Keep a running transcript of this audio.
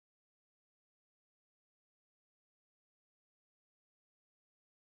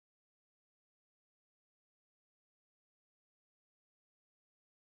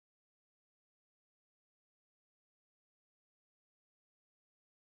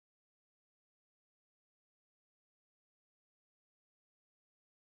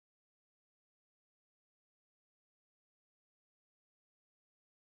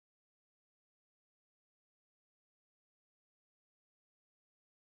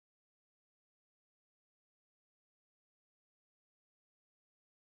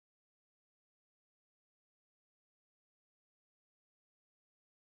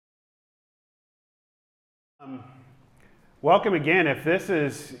Um, Welcome again. If this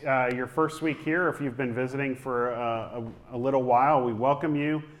is your first week here, if you've been visiting for a little while, we welcome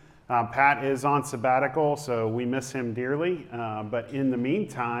you. Pat is on sabbatical, so we miss him dearly. But in the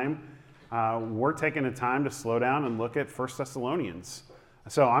meantime, we're taking the time to slow down and look at 1 Thessalonians.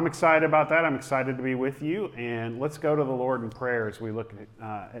 So I'm excited about that. I'm excited to be with you. And let's go to the Lord in prayer as we look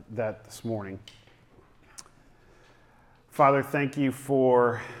at that this morning. Father, thank you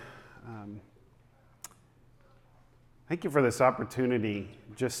for... Thank you for this opportunity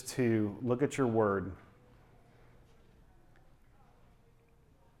just to look at your word.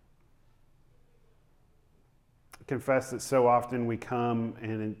 I confess that so often we come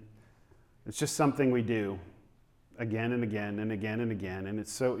and it's just something we do again and again and again and again, and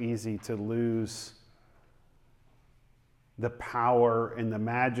it's so easy to lose the power and the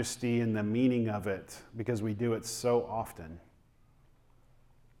majesty and the meaning of it because we do it so often.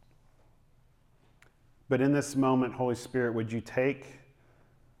 But in this moment, Holy Spirit, would you take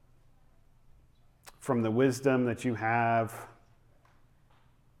from the wisdom that you have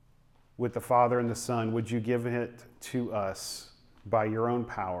with the Father and the Son, would you give it to us by your own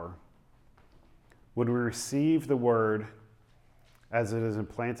power? Would we receive the word as it is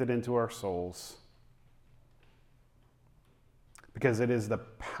implanted into our souls? Because it is the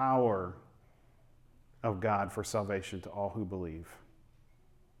power of God for salvation to all who believe.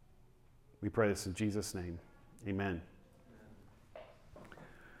 We pray this in Jesus' name. Amen.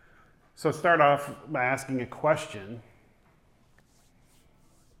 So start off by asking a question.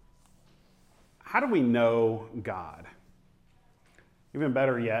 How do we know God? Even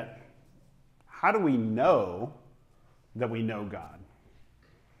better yet, how do we know that we know God?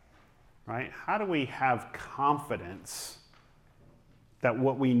 Right? How do we have confidence that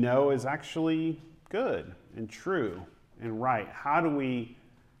what we know is actually good and true and right? How do we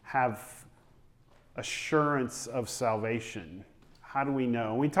have assurance of salvation? How do we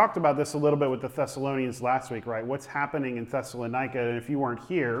know? We talked about this a little bit with the Thessalonians last week, right? What's happening in Thessalonica? And if you weren't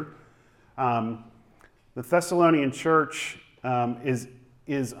here, the Thessalonian church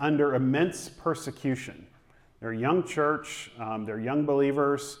is under immense persecution. They're a young church, they're young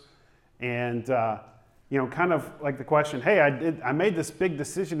believers, and kind of like the question, hey, I made this big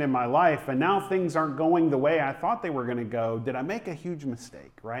decision in my life, and now things aren't going the way I thought they were going to go. Did I make a huge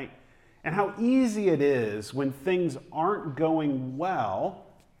mistake, right? And how easy it is when things aren't going well,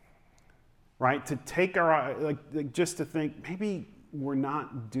 right, to take our, just to think, maybe we're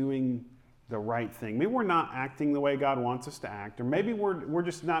not doing the right thing. Maybe we're not acting the way God wants us to act, or maybe we're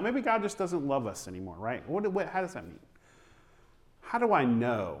just not, maybe God just doesn't love us anymore, right? How does that mean? How do I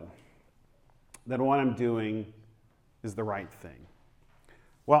know that what I'm doing is the right thing?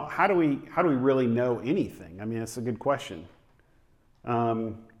 Well, how do we really know anything? I mean, it's a good question.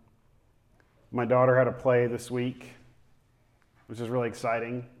 My daughter had a play this week, which is really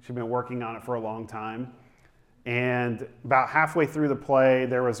exciting. She'd been working on it for a long time. And about halfway through the play,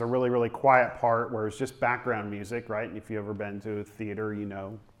 there was a really, really quiet part where it's just background music, right? And if you've ever been to a theater, you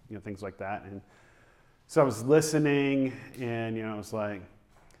know things like that. And so I was listening, and it was like,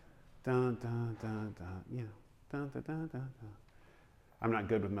 dun dun dun dun, dun dun dun dun dun. I'm not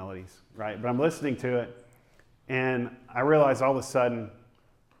good with melodies, right? But I'm listening to it, and I realized all of a sudden,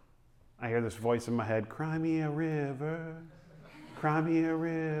 I hear this voice in my head, cry me a river, cry me a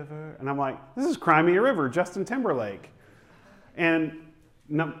river. And I'm like, this is Cry Me a River, Justin Timberlake. And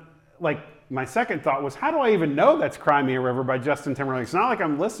my second thought was, how do I even know that's Cry Me a River by Justin Timberlake? It's not like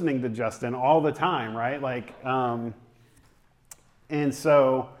I'm listening to Justin all the time, right? And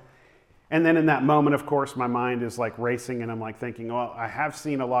then in that moment, of course, my mind is like racing, and I'm like thinking, well, I have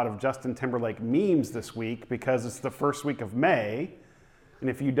seen a lot of Justin Timberlake memes this week because it's the first week of May. And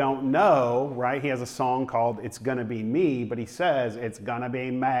if you don't know, right, he has a song called It's Gonna Be Me, but he says, it's gonna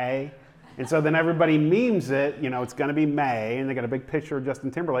be May. And so then everybody memes it, it's gonna be May, and they got a big picture of Justin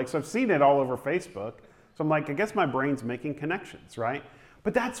Timberlake. So I've seen it all over Facebook. So I'm like, I guess my brain's making connections, right?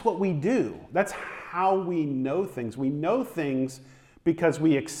 But that's what we do. That's how we know things. We know things because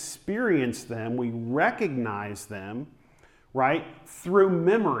we experience them, we recognize them, right, through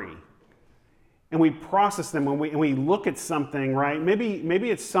memory. And we process them when we look at something, right? Maybe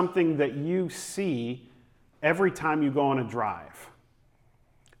it's something that you see every time you go on a drive.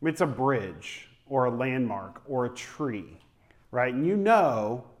 It's a bridge or a landmark or a tree, right?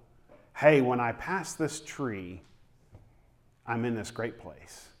 And hey, when I pass this tree, I'm in this great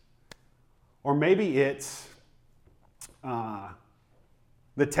place. Or maybe it's the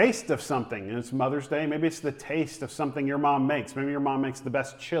taste of something, and it's Mother's Day. Maybe it's the taste of something your mom makes. Maybe your mom makes the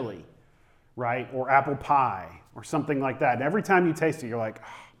best chili, right? Or apple pie or something like that. And every time you taste it, you're like,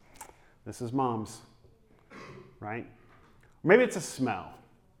 oh, this is mom's. right? Maybe it's a smell,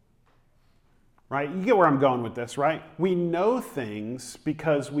 right? You get where I'm going with this, right? We know things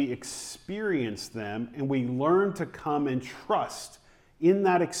because we experience them, and we learn to come and trust in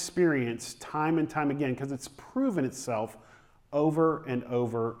that experience time and time again because it's proven itself over and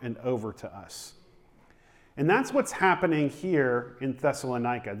over and over to us. And that's what's happening here in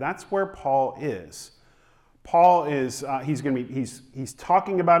Thessalonica. That's where Paul is. Paul is, he's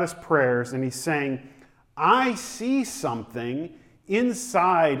talking about his prayers, and he's saying, I see something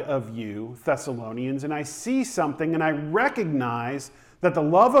inside of you, Thessalonians, and I see something, and I recognize that the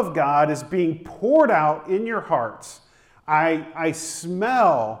love of God is being poured out in your hearts. I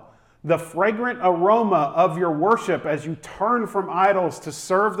smell the fragrant aroma of your worship as you turn from idols to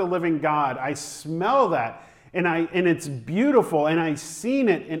serve the living God. I smell that, and it's beautiful, and I've seen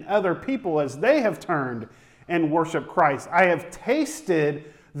it in other people as they have turned and worship Christ. I have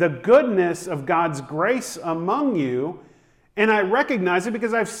tasted the goodness of God's grace among you, and I recognize it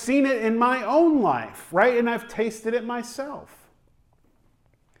because I've seen it in my own life, right? And I've tasted it myself.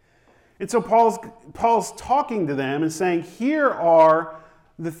 And so Paul's talking to them and saying, here are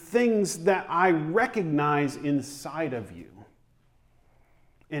the things that I recognize inside of you,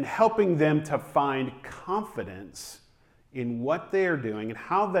 and helping them to find confidence in what they are doing and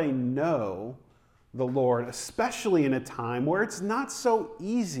how they know the Lord, especially in a time where it's not so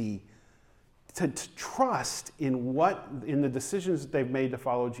easy to trust in the decisions that they've made to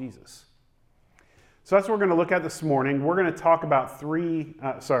follow Jesus. So that's what we're going to look at this morning. We're going to talk about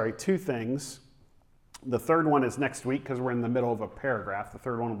two things. The third one is next week because we're in the middle of a paragraph. The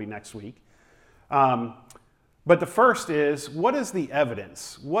third one will be next week. But the first is, what is the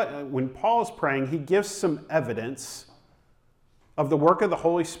evidence? When Paul is praying, he gives some evidence of the work of the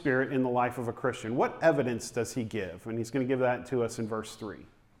Holy Spirit in the life of a Christian. What evidence does he give? And he's going to give that to us in verse 3.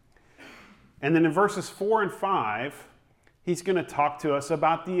 And then in verses 4 and 5, he's going to talk to us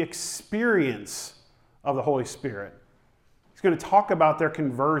about the experience of the Holy Spirit. He's going to talk about their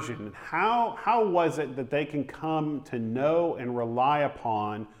conversion and how was it that they can come to know and rely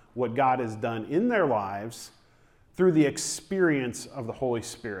upon what God has done in their lives through the experience of the Holy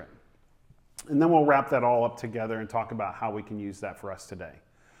Spirit. And then we'll wrap that all up together and talk about how we can use that for us today.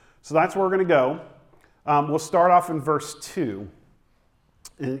 So that's where we're going to go. We'll start off in verse 2.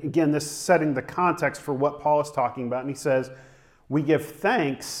 And again, this is setting the context for what Paul is talking about. And he says, we give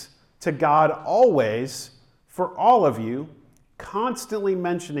thanks to God always for all of you, constantly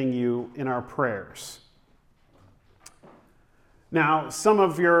mentioning you in our prayers. Now, some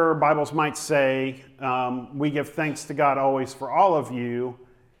of your Bibles might say, we give thanks to God always for all of you,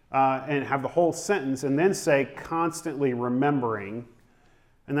 and have the whole sentence, and then say constantly remembering.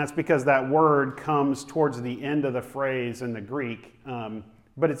 And that's because that word comes towards the end of the phrase in the Greek.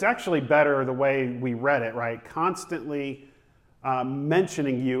 But it's actually better the way we read it, right? Constantly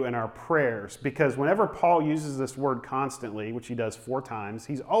mentioning you in our prayers. Because whenever Paul uses this word constantly, which he does 4 times,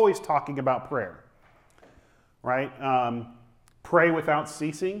 he's always talking about prayer, right? Pray without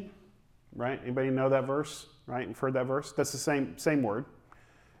ceasing, right? Anybody know that verse, right? You've heard that verse? That's the same word.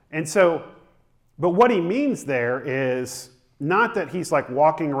 And so, but what he means there is not that he's like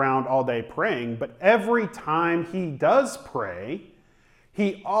walking around all day praying, but every time he does pray,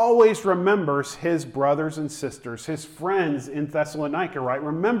 he always remembers his brothers and sisters, his friends in Thessalonica, right?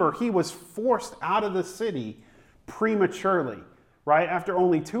 Remember, he was forced out of the city prematurely, right? After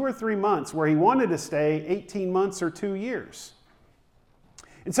only 2 or 3 months, where he wanted to stay 18 months or 2 years.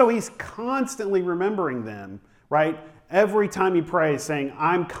 And so he's constantly remembering them, right? Every time he prays, saying,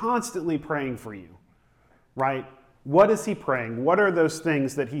 I'm constantly praying for you, right? What is he praying? What are those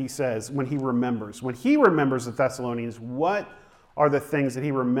things that he says when he remembers? When he remembers the Thessalonians, what are the things that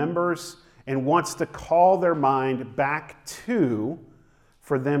he remembers and wants to call their mind back to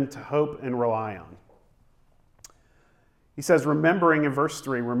for them to hope and rely on? He says, remembering in verse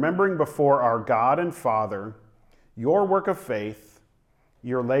 3, remembering before our God and Father your work of faith,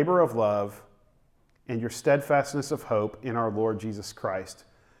 your labor of love, and your steadfastness of hope in our Lord Jesus Christ.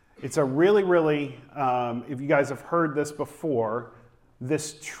 It's a really, if you guys have heard this before,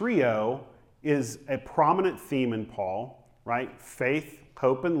 this trio is a prominent theme in Paul, right? Faith,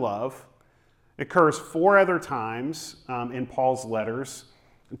 hope, and love. It occurs 4 other times in Paul's letters,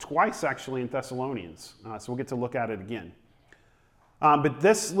 and twice actually in Thessalonians. So we'll get to look at it again. But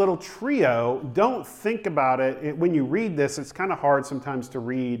this little trio, don't think about it. When you read this, it's kind of hard sometimes to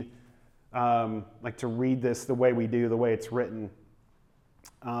read this the way we do, the way it's written.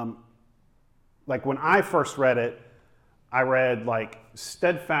 Like when I first read it, I read like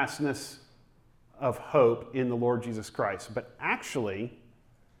steadfastness of hope in the Lord Jesus Christ. But actually,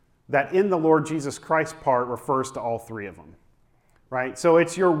 that in the Lord Jesus Christ part refers to all three of them, right? So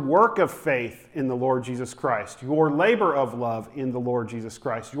it's your work of faith in the Lord Jesus Christ, your labor of love in the Lord Jesus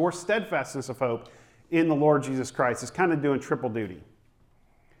Christ, your steadfastness of hope in the Lord Jesus Christ. It's kind of doing triple duty.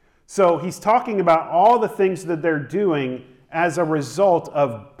 So he's talking about all the things that they're doing as a result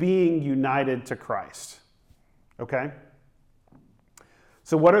of being united to Christ. Okay?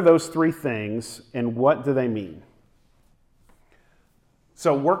 So what are those three things, and what do they mean?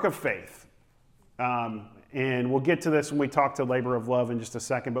 So work of faith. And we'll get to this when we talk to labor of love in just a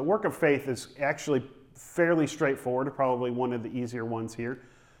second. But work of faith is actually fairly straightforward, probably one of the easier ones here.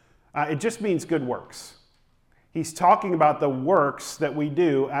 It just means good works. He's talking about the works that we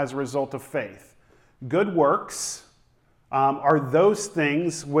do as a result of faith. Good works are those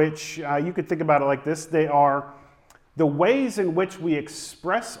things which you could think about it like this. They are the ways in which we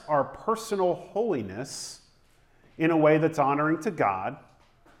express our personal holiness in a way that's honoring to God,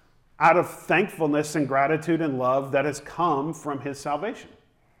 out of thankfulness and gratitude and love that has come from his salvation,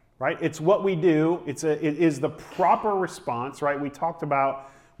 right? It's what we do. It is the proper response, right? We talked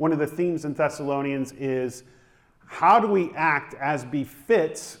about one of the themes in Thessalonians is how do we act as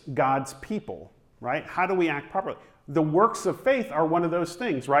befits God's people, right? How do we act properly? The works of faith are one of those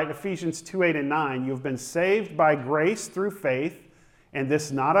things, right? Ephesians 2:8 and 9, you've been saved by grace through faith, and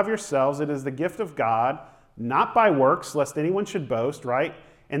this not of yourselves, it is the gift of God, not by works, lest anyone should boast, right?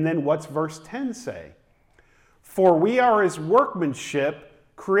 And then what's verse 10 say? For we are his workmanship,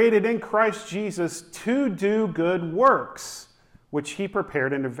 created in Christ Jesus to do good works, which he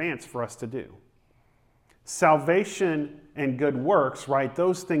prepared in advance for us to do. Salvation and good works, right?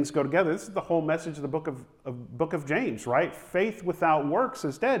 Those things go together. This is the whole message of the book of James, right? Faith without works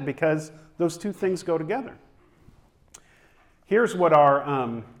is dead because those two things go together. Here's what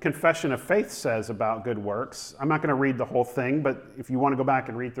our confession of faith says about good works. I'm not going to read the whole thing, but if you want to go back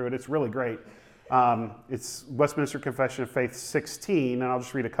and read through it, it's really great. It's Westminster Confession of Faith 16, and I'll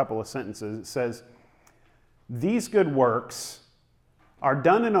just read a couple of sentences. It says, these good works are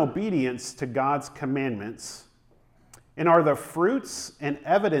done in obedience to God's commandments and are the fruits and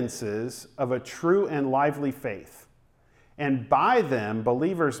evidences of a true and lively faith. And by them,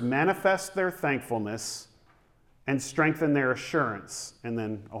 believers manifest their thankfulness and strengthen their assurance, and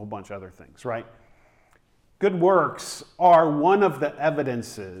then a whole bunch of other things, right? Good works are one of the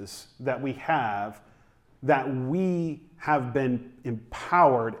evidences that we have that we have been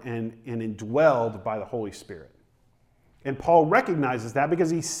empowered and indwelled by the Holy Spirit. And Paul recognizes that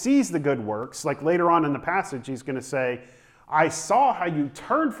because he sees the good works. Like later on in the passage, he's going to say, I saw how you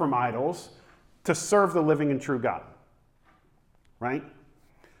turned from idols to serve the living and true God. Right?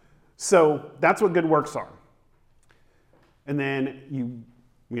 So that's what good works are. And then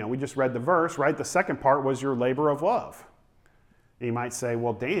we just read the verse, right? The second part was your labor of love. And you might say,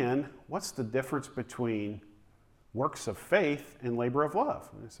 well, Dan, what's the difference between works of faith and labor of love?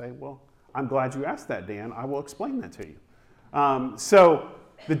 And I say, well, I'm glad you asked that, Dan. I will explain that to you. So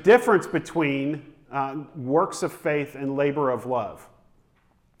the difference between works of faith and labor of love.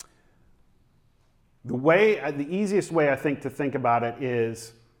 The easiest way I think to think about it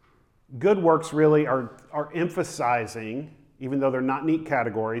is good works really are emphasizing, even though they're not neat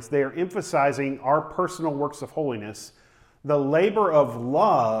categories, they are emphasizing our personal works of holiness. The labor of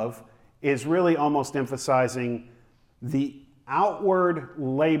love is really almost emphasizing the outward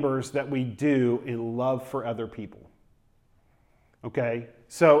labors that we do in love for other people. Okay?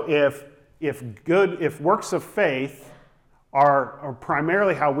 So if works of faith are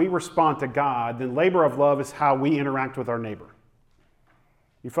primarily how we respond to God, then labor of love is how we interact with our neighbor.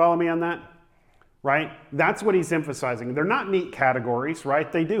 You follow me on that? Right? That's what he's emphasizing. They're not neat categories,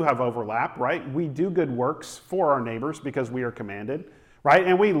 right? They do have overlap, right? We do good works for our neighbors because we are commanded, right?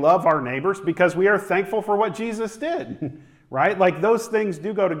 And we love our neighbors because we are thankful for what Jesus did, right? Like those things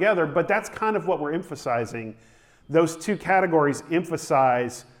do go together, but that's kind of what we're emphasizing. Those two categories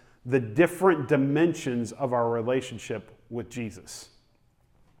emphasize the different dimensions of our relationship with Jesus.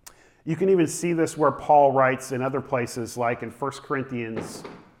 You can even see this where Paul writes in other places, like in 1 Corinthians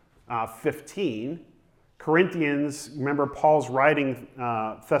 15. Corinthians, remember Paul's writing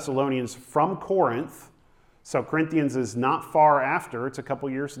Thessalonians from Corinth. So Corinthians is not far after, it's a couple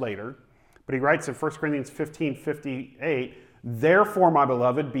years later. But he writes in 1 Corinthians 15:58, therefore, my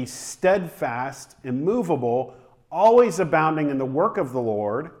beloved, be steadfast, immovable, always abounding in the work of the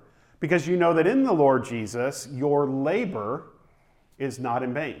Lord, because you know that in the Lord Jesus, your labor is not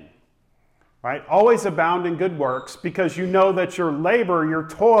in vain. Right? Always abound in good works because you know that your labor, your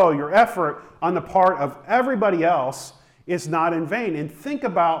toil, your effort on the part of everybody else is not in vain. And think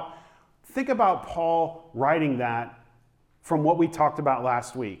about Paul writing that from what we talked about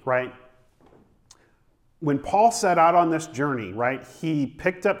last week, right? When Paul set out on this journey, right, he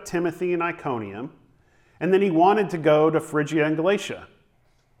picked up Timothy in Iconium, and then he wanted to go to Phrygia and Galatia,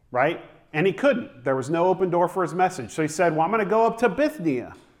 right? And he couldn't. There was no open door for his message. So he said, well, I'm going to go up to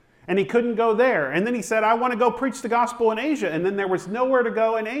Bithynia. And he couldn't go there. And then he said, I want to go preach the gospel in Asia. And then there was nowhere to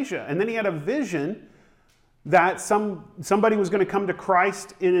go in Asia. And then he had a vision that somebody was going to come to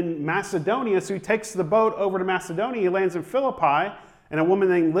Christ in Macedonia. So he takes the boat over to Macedonia. He lands in Philippi. And a woman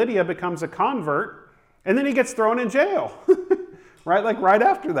named Lydia becomes a convert. And then he gets thrown in jail, right? Like right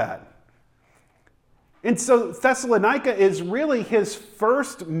after that. And so Thessalonica is really his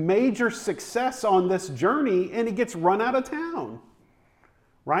first major success on this journey, and he gets run out of town,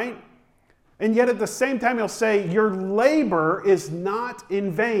 right? And yet at the same time, he'll say, your labor is not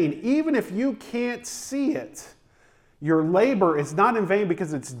in vain. Even if you can't see it, your labor is not in vain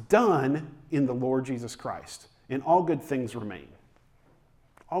because it's done in the Lord Jesus Christ. And all good things remain.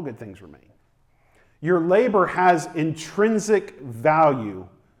 All good things remain. Your labor has intrinsic value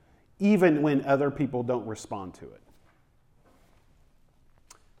even when other people don't respond to it.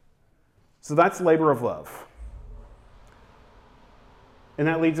 So that's labor of love. And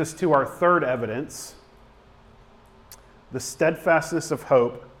that leads us to our third evidence, the steadfastness of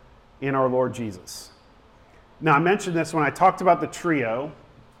hope in our Lord Jesus. Now, I mentioned this when I talked about the trio,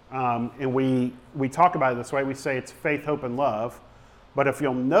 and we talk about it this way. We say it's faith, hope, and love. But if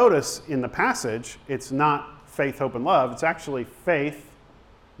you'll notice in the passage, it's not faith, hope, and love. It's actually faith,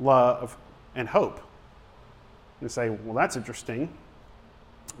 love, and hope. You say, well, that's interesting.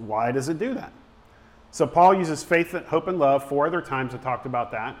 Why does it do that? So Paul uses faith, hope, and love 4 other times. I talked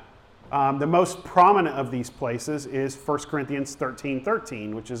about that. The most prominent of these places is 1 Corinthians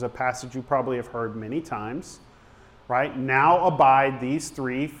 13:13, which is a passage you probably have heard many times. Right? Now abide these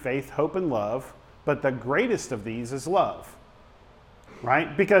 3, faith, hope, and love, but the greatest of these is love.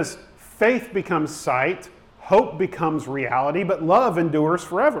 Right? Because faith becomes sight, hope becomes reality, but love endures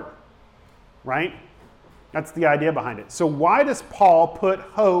forever. Right? That's the idea behind it. So why does Paul put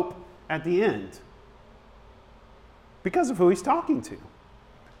hope at the end? Because of who he's talking to.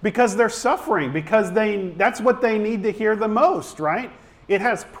 Because they're suffering. Because that's what they need to hear the most, right? It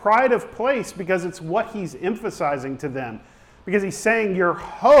has pride of place because it's what he's emphasizing to them. Because he's saying your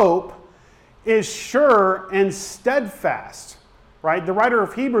hope is sure and steadfast. Right? The writer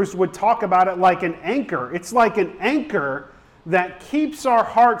of Hebrews would talk about it like an anchor. It's like an anchor that keeps our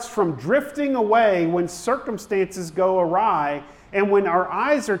hearts from drifting away when circumstances go awry, and when our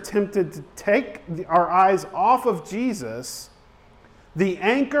eyes are tempted to take our eyes off of Jesus. The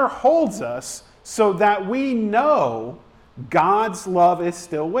anchor holds us so that we know God's love is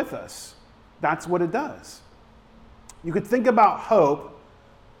still with us. That's what it does. You could think about hope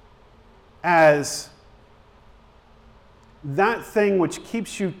as that thing which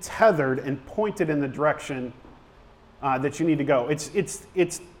keeps you tethered and pointed in the direction that you need to go. It's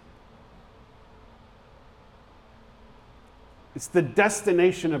the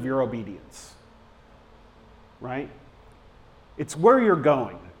destination of your obedience, right? It's where you're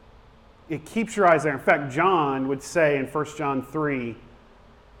going. It keeps your eyes there. In fact, John would say in 1 John 3,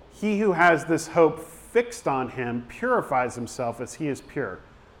 he who has this hope fixed on him purifies himself as he is pure.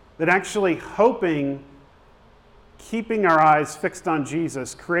 That actually hoping, keeping our eyes fixed on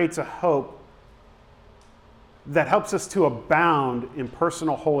Jesus creates a hope that helps us to abound in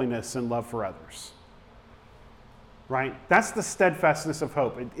personal holiness and love for others. Right? That's the steadfastness of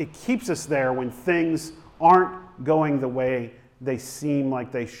hope. It keeps us there when things aren't going the way they seem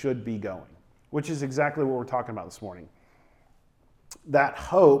like they should be going, which is exactly what we're talking about this morning. That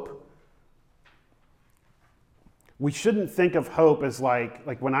hope, we shouldn't think of hope as like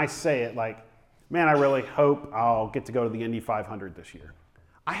when I say it, like, man, I really hope I'll get to go to the Indy 500 this year.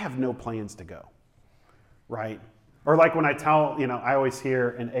 I have no plans to go, right? Or like when I tell, I always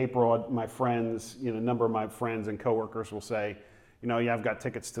hear in April, my friends, a number of my friends and coworkers will say, yeah, I've got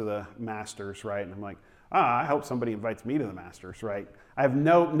tickets to the Masters, right? And I'm like, I hope somebody invites me to the Masters, right? I have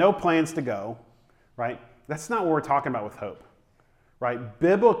no plans to go, right? That's not what we're talking about with hope, right?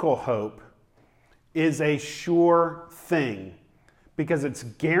 Biblical hope is a sure thing because it's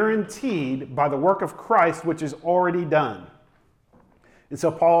guaranteed by the work of Christ, which is already done. And so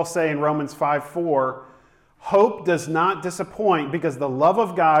Paul will say in Romans 5:4, hope does not disappoint because the love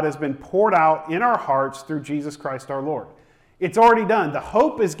of God has been poured out in our hearts through Jesus Christ our Lord. It's already done. The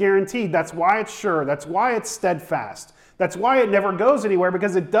hope is guaranteed. That's why it's sure. That's why it's steadfast. That's why it never goes anywhere,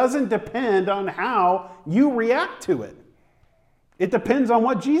 because it doesn't depend on how you react to it. It depends on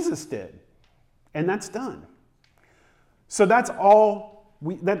what Jesus did. And that's done. So that's all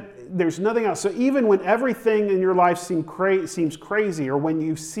There's nothing else. So even when everything in your life seems crazy, or when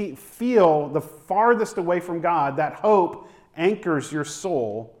you feel the farthest away from God, that hope anchors your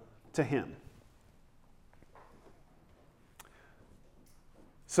soul to Him.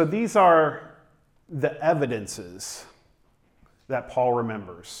 So these are the evidences that Paul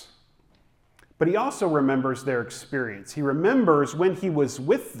remembers. But he also remembers their experience. He remembers when he was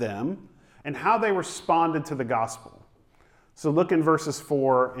with them and how they responded to the gospel. So look in verses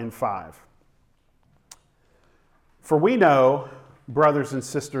 4 and 5. For we know, brothers and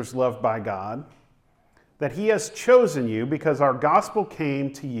sisters loved by God, that He has chosen you because our gospel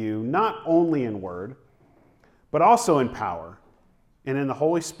came to you not only in word, but also in power and in the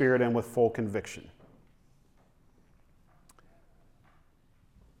Holy Spirit and with full conviction.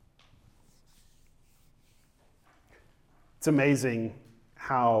 It's amazing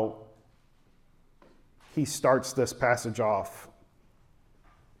how he starts this passage off.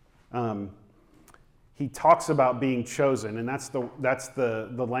 He talks about being chosen, and that's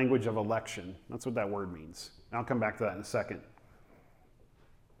the language of election. That's what that word means. I'll come back to that in a second.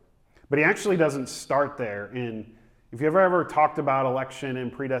 But he actually doesn't start there. And if you've ever talked about election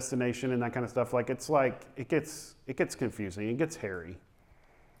and predestination and that kind of stuff, it gets confusing. It gets hairy.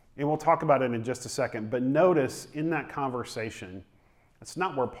 And we'll talk about it in just a second. But notice in that conversation, that's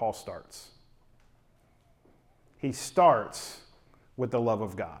not where Paul starts. He starts with the love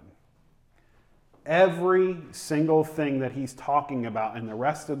of God. Every single thing that he's talking about in the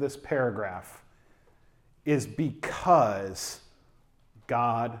rest of this paragraph is because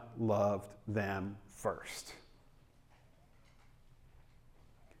God loved them first.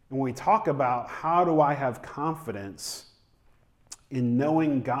 And when we talk about how do I have confidence in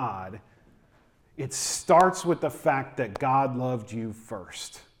knowing God, it starts with the fact that God loved you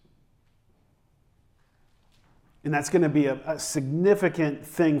first. And that's going to be a significant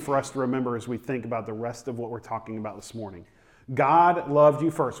thing for us to remember as we think about the rest of what we're talking about this morning. God loved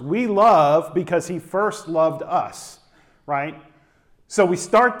you first. We love because He first loved us, right? So we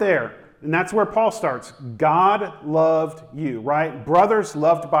start there, and that's where Paul starts. God loved you, right? Brothers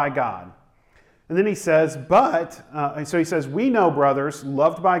loved by God. And then he says, we know, brothers,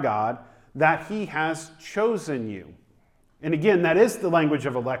 loved by God, that He has chosen you. And again, that is the language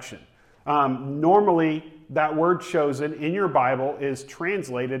of election. Normally, that word chosen in your Bible is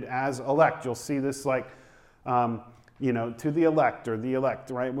translated as elect. You'll see this to the elect or the elect,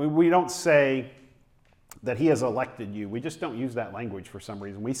 right? We don't say that He has elected you. We just don't use that language for some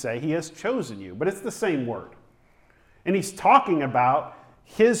reason. We say He has chosen you, but it's the same word. And he's talking about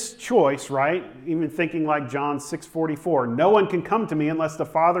His choice, right? Even thinking like John 6:44, no one can come to me unless the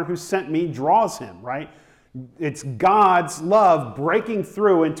Father who sent me draws him, right? It's God's love breaking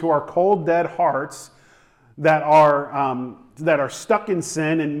through into our cold, dead hearts that are stuck in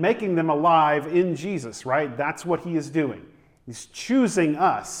sin and making them alive in Jesus, right? That's what He is doing. He's choosing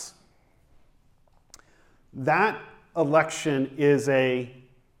us. That election is a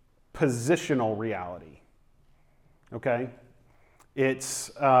positional reality, okay?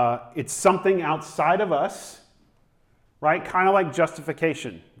 It's something outside of us, right? Kind of like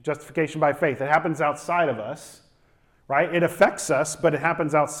justification by faith. It happens outside of us, right? It affects us, but it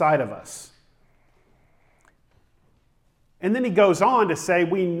happens outside of us. And then he goes on to say,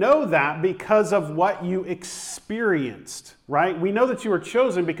 we know that because of what you experienced, right? We know that you were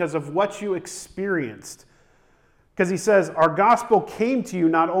chosen because of what you experienced. Because he says, our gospel came to you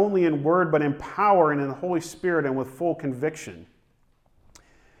not only in word, but in power and in the Holy Spirit and with full conviction.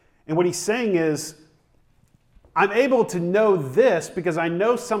 And what he's saying is, I'm able to know this because I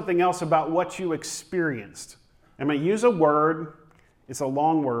know something else about what you experienced. I'm going to use a word. It's a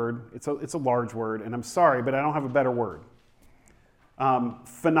long word. It's a large word. And I'm sorry, but I don't have a better word.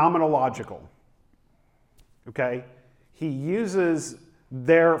 Phenomenological. Okay? He uses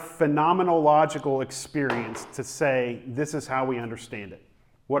their phenomenological experience to say, this is how we understand it.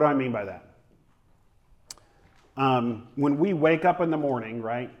 What do I mean by that? When we wake up in the morning,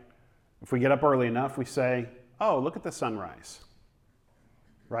 right? If we get up early enough, we say, oh, look at the sunrise.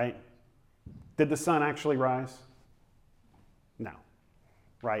 Right? Did the sun actually rise? No.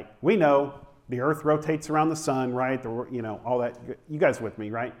 Right? We know the earth rotates around the sun, right? All that. You guys with me,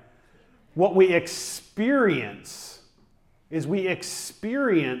 right? What we experience is we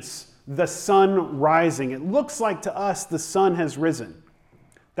experience the sun rising. It looks like to us the sun has risen.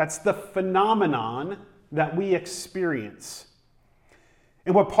 That's the phenomenon that we experience.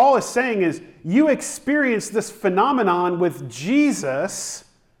 And what Paul is saying is, you experience this phenomenon with Jesus,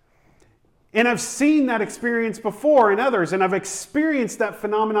 and I've seen that experience before in others, and I've experienced that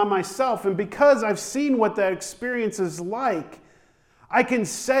phenomenon myself, and because I've seen what that experience is like, I can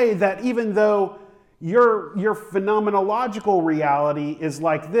say that even though your phenomenological reality is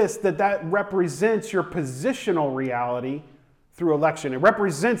like this, that represents your positional reality through election. It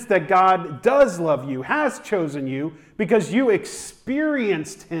represents that God does love you, has chosen you, because you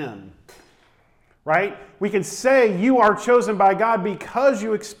experienced him. Right? We can say you are chosen by God because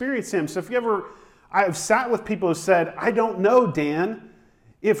you experienced him. So if you ever, I've sat with people who said, I don't know, Dan,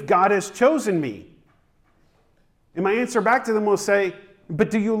 if God has chosen me. And my answer back to them will say, but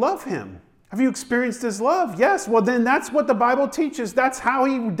do you love him? Have you experienced his love? Yes. Well, then that's what the Bible teaches. That's how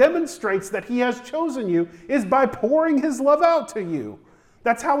he demonstrates that he has chosen you, is by pouring his love out to you.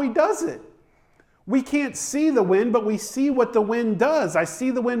 That's how he does it. We can't see the wind, but we see what the wind does. I see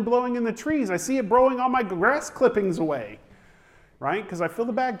the wind blowing in the trees. I see it blowing all my grass clippings away, right? Because I fill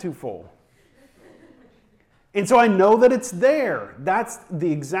the bag too full. And so I know that it's there. That's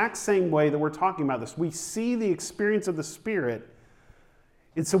the exact same way that we're talking about this. We see the experience of the Spirit,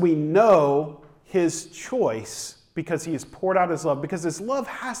 and so we know his choice because he has poured out his love, because his love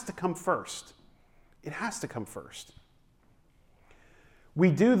has to come first. It has to come first. We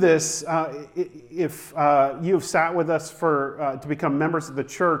do this if you have sat with us to become members of the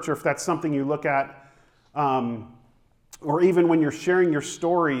church, or if that's something you look at, or even when you're sharing your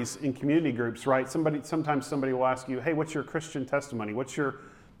stories in community groups, right? Sometimes somebody will ask you, hey, what's your Christian testimony? What's your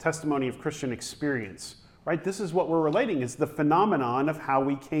testimony of Christian experience? Right? This is what we're relating, is the phenomenon of how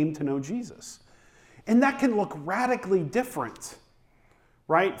we came to know Jesus. And that can look radically different,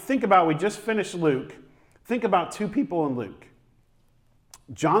 right? Think about, we just finished Luke. Think about two people in Luke.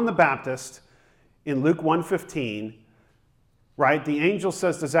 John the Baptist in Luke 1:15, right? The angel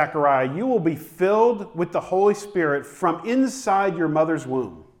says to Zechariah, you will be filled with the Holy Spirit from inside your mother's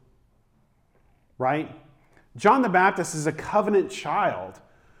womb, right? John the Baptist is a covenant child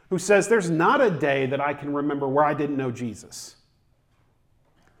who says there's not a day that I can remember where I didn't know Jesus.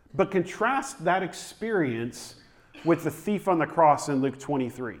 But contrast that experience with the thief on the cross in Luke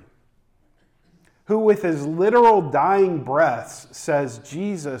 23. Who with his literal dying breaths says,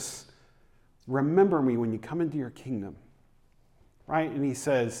 Jesus, remember me when you come into your kingdom. Right? And he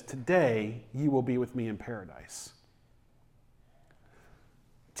says, today you will be with me in paradise.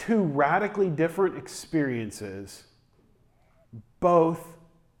 Two radically different experiences, both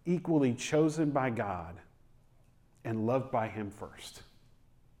equally chosen by God and loved by him first.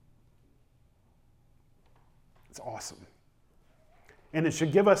 It's awesome. And it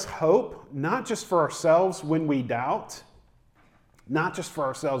should give us hope, not just for ourselves when we doubt, not just for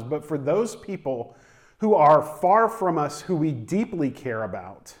ourselves, but for those people who are far from us, who we deeply care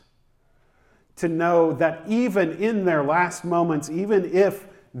about, to know that even in their last moments, even if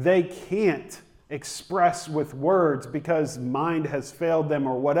they can't express with words because mind has failed them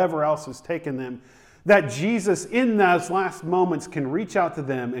or whatever else has taken them, that Jesus in those last moments can reach out to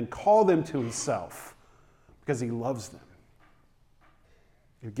them and call them to himself because he loves them.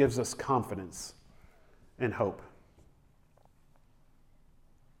 It gives us confidence and hope.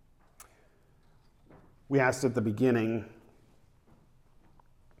 We asked at the beginning,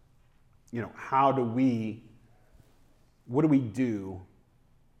 what do we do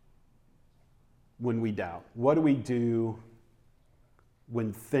when we doubt? What do we do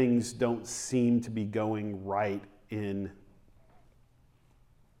when things don't seem to be going right in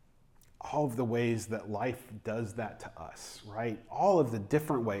all of the ways that life does that to us, right? All of the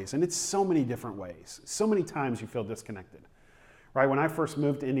different ways. And it's so many different ways. So many times you feel disconnected, right? When I first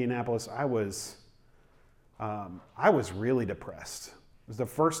moved to Indianapolis, I was really depressed. It was the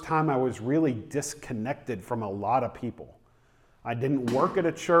first time I was really disconnected from a lot of people. I didn't work at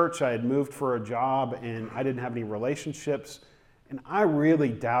a church. I had moved for a job, and I didn't have any relationships. And I really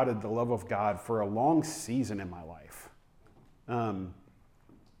doubted the love of God for a long season in my life.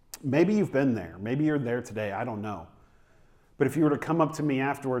 Maybe you've been there. Maybe you're there today. I don't know. But if you were to come up to me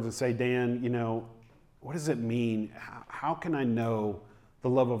afterwards and say, Dan, what does it mean? How can I know the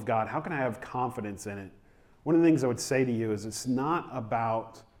love of God? How can I have confidence in it? One of the things I would say to you is it's not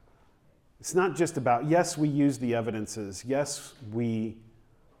just about, yes, we use the evidences. Yes, we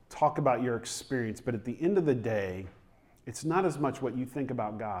talk about your experience. But at the end of the day, it's not as much what you think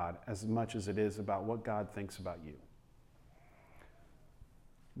about God as much as it is about what God thinks about you.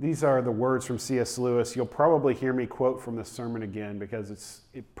 These are the words from C.S. Lewis. You'll probably hear me quote from this sermon again because it's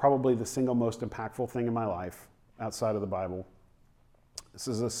probably the single most impactful thing in my life outside of the Bible. This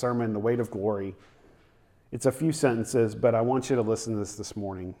is a sermon, The Weight of Glory. It's a few sentences, but I want you to listen to this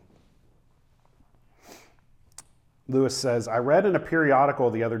morning. Lewis says, I read in a periodical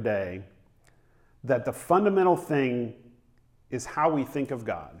the other day that the fundamental thing is how we think of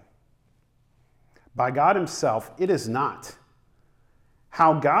God. By God himself, it is not.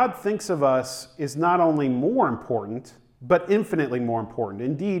 How God thinks of us is not only more important, but infinitely more important.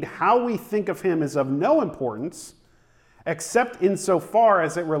 Indeed, how we think of him is of no importance, except insofar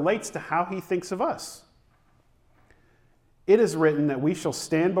as it relates to how he thinks of us. It is written that we shall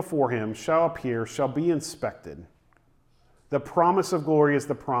stand before him, shall appear, shall be inspected. The promise of glory is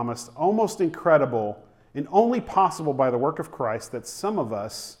the promise, almost incredible and only possible by the work of Christ, that some of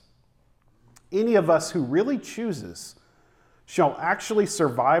us, any of us who really chooses, shall actually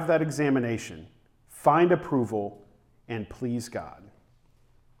survive that examination, find approval, and please God.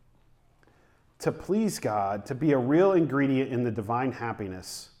 To please God, to be a real ingredient in the divine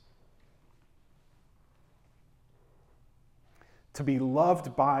happiness, to be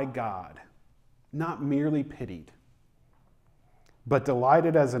loved by God, not merely pitied, but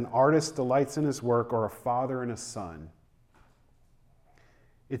delighted as an artist delights in his work or a father in a son.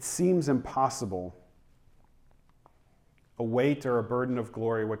 It seems impossible, a weight or a burden of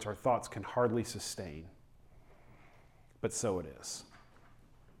glory which our thoughts can hardly sustain. But so it is.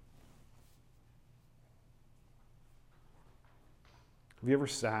 Have you ever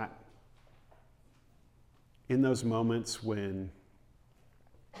sat in those moments when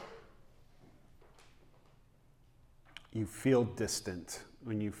you feel distant,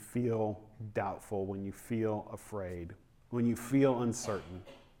 when you feel doubtful, when you feel afraid, when you feel uncertain?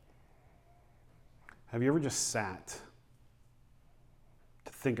 Have you ever just sat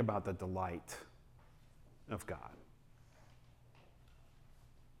to think about the delight of God?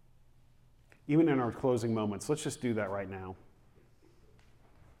 Even in our closing moments, let's just do that right now.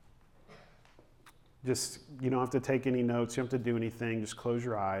 Just, you don't have to take any notes, you don't have to do anything, just close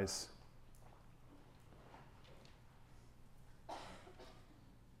your eyes.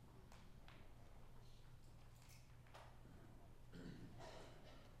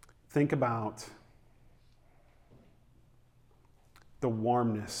 Think about the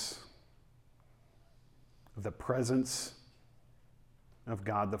warmness of the presence of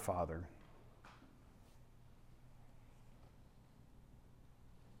God the Father.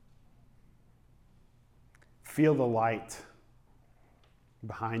 Feel the light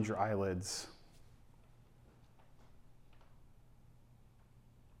behind your eyelids.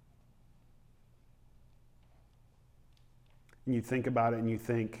 And you think about it and you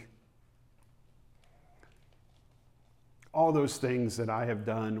think, all those things that I have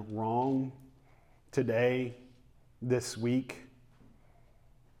done wrong today, this week.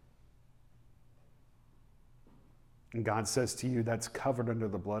 And God says to you, that's covered under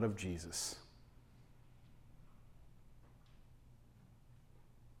the blood of Jesus.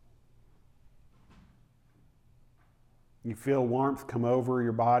 You feel warmth come over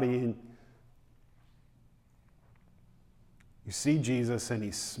your body and you see Jesus and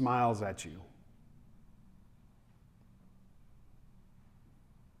he smiles at you.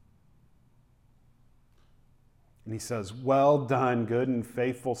 And he says, well done, good and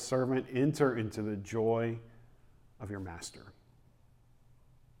faithful servant. Enter into the joy of your master.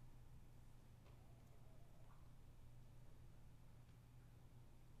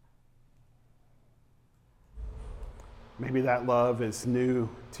 Maybe that love is new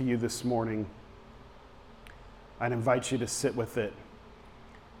to you this morning. I'd invite you to sit with it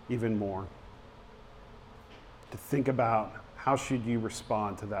even more. To think about how should you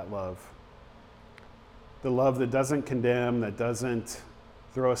respond to that love. The love that doesn't condemn, that doesn't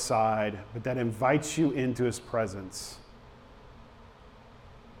throw aside, but that invites you into his presence.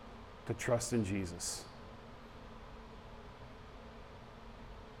 To trust in Jesus.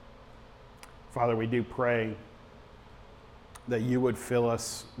 Father, we do pray that you would fill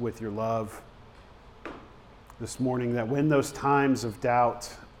us with your love this morning, that when those times of doubt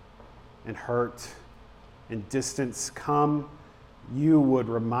and hurt and distance come, you would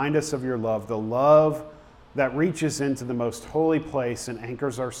remind us of your love, the love that reaches into the most holy place and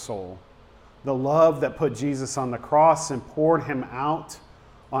anchors our soul, the love that put Jesus on the cross and poured him out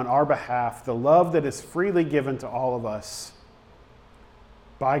on our behalf, the love that is freely given to all of us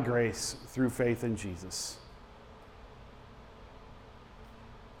by grace through faith in Jesus.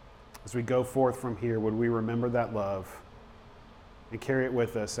 As we go forth from here, would we remember that love and carry it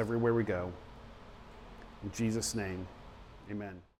with us everywhere we go? In Jesus' name, amen.